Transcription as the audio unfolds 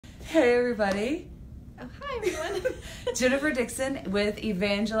Hey everybody. Oh, hi everyone. Jennifer Dixon with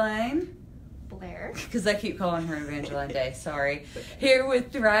Evangeline. Blair. Because I keep calling her Evangeline Day, sorry. Here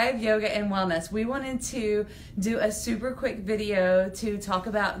with Thrive Yoga and Wellness. We wanted to do a super quick video to talk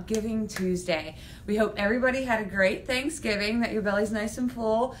about Giving Tuesday. We hope everybody had a great Thanksgiving, that your belly's nice and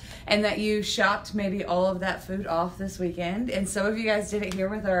full, and that you shopped maybe all of that food off this weekend. And some of you guys did it here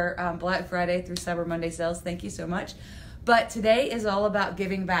with our Black Friday through Cyber Monday sales. Thank you so much. But today is all about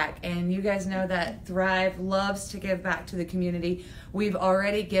giving back, and you guys know that Thrive loves to give back to the community. We've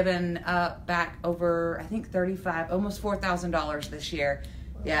already given back over, I think, almost $4,000 this year.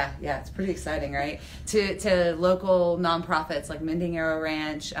 Yeah, it's pretty exciting, right? To local nonprofits like Mending Arrow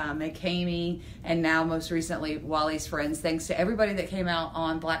Ranch, McCamey, and now most recently Wally's Friends. Thanks to everybody that came out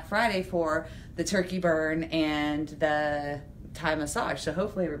on Black Friday for the turkey burn and the Thai massage. So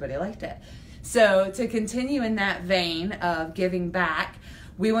hopefully everybody liked it. So to continue in that vein of giving back,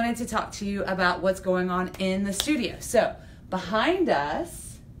 we wanted to talk to you about what's going on in the studio. So behind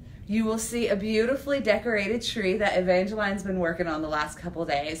us, you will see a beautifully decorated tree that Evangeline's been working on the last couple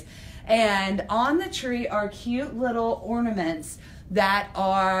days. And on the tree are cute little ornaments that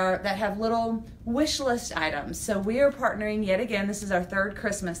have little wish list items. So we are partnering yet again. This is our third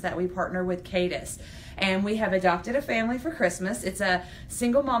Christmas that we partner with Cadis. And we have adopted a family for Christmas. It's a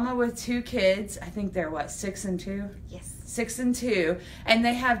single mama with 2 kids. I think they're 6 and 2? Yes. 6 and 2. And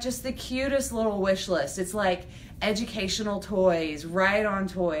they have just the cutest little wish list. It's like educational toys, ride-on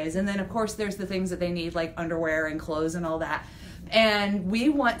toys. And then of course there's the things that they need, like underwear and clothes and all that. And we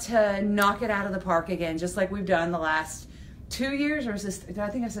want to knock it out of the park again, just like we've done the last 2 years, or is this, I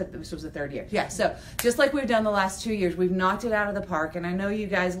think I said this was the 3rd year. Yeah, so just like we've done the last 2 years, we've knocked it out of the park, and I know you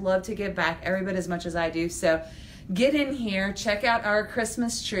guys love to give back every bit as much as I do, so get in here, check out our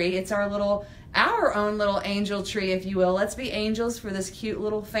Christmas tree. It's our own little angel tree, if you will. Let's be angels for this cute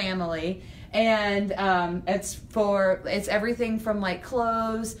little family, and it's everything from like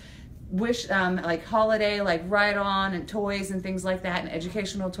clothes, like holiday, like ride-on and toys and things like that, and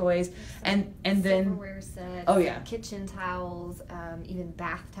educational toys, and then silverware sets, oh yeah, kitchen towels, even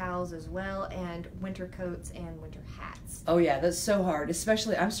bath towels as well, and winter coats and winter hats. Oh yeah, that's so hard.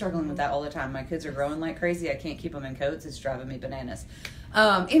 Especially, I'm struggling with that all the time. My kids are growing like crazy. I can't keep them in coats. It's driving me bananas.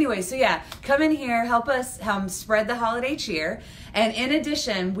 Anyway, so yeah, come in here, help us spread the holiday cheer. And in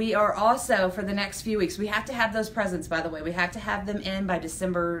addition, we are also, for the next few weeks, we have to have those presents, by the way. We have to have them in by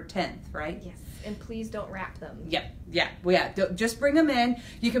December 10th, right? Yes, and please don't wrap them. Yep. Yeah. Well, yeah. Just bring them in.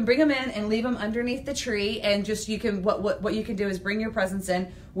 You can bring them in and leave them underneath the tree, and just what you can do is bring your presents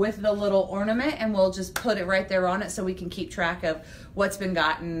in with the little ornament, and we'll just put it right there on it so we can keep track of what's been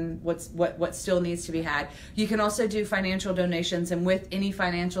gotten, what still needs to be had. You can also do financial donations, and with any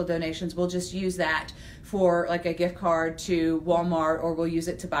financial donations, we'll just use that for like a gift card to Walmart, or we'll use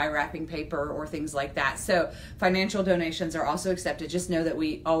it to buy wrapping paper or things like that. So financial donations are also accepted. Just know that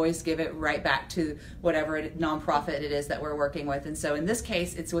we always give it right back to whatever nonprofit it is that we're working with. And so in this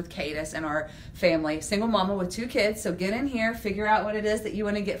case, it's with Cadis and our family, single mama with 2 kids. So get in here, figure out what it is that you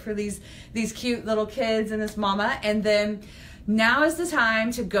want to get for these cute little kids and this mama, and then now is the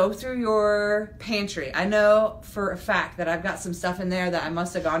time to go through your pantry. I know for a fact that I've got some stuff in there that I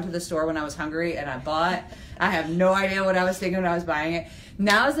must have gone to the store when I was hungry and I bought. I have no idea what I was thinking when I was buying it.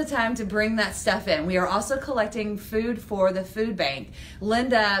 Now is the time to bring that stuff in. We are also collecting food for the food bank.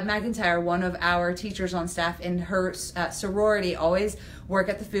 Linda McIntyre, one of our teachers on staff in her sorority, always work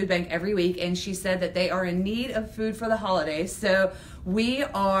at the food bank every week, and she said that they are in need of food for the holidays. So we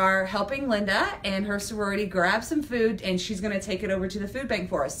are helping Linda and her sorority grab some food, and she's going to take it over to the food bank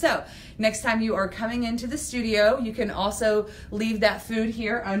for us. So next time you are coming into the studio, you can also leave that food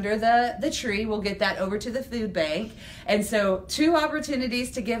here under the tree. We'll get that over to the food bank. And so 2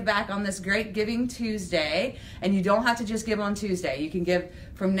 opportunities to give back on this great Giving Tuesday, and you don't have to just give on Tuesday. You can give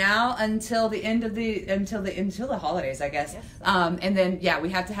from now until the end of until the holidays, I guess. Yes. And then yeah, we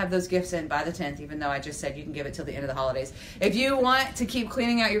have to have those gifts in by the 10th, even though I just said you can give it till the end of the holidays. If you want to keep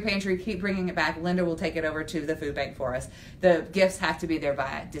cleaning out your pantry, keep bringing it back, Linda will take it over to the food bank for us. The gifts have to be there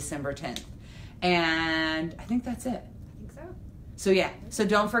by December 10th. And I think that's it. So yeah, so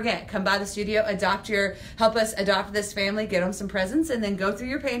don't forget, come by the studio, help us adopt this family, get them some presents, and then go through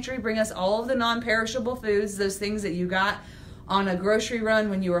your pantry, bring us all of the non-perishable foods, those things that you got on a grocery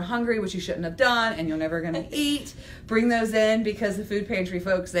run when you were hungry, which you shouldn't have done, and you're never gonna eat. Bring those in, because the food pantry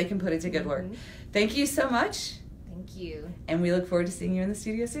folks, they can put it to good work. Thank you so much. Thank you. And we look forward to seeing you in the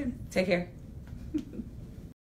studio soon. Take care.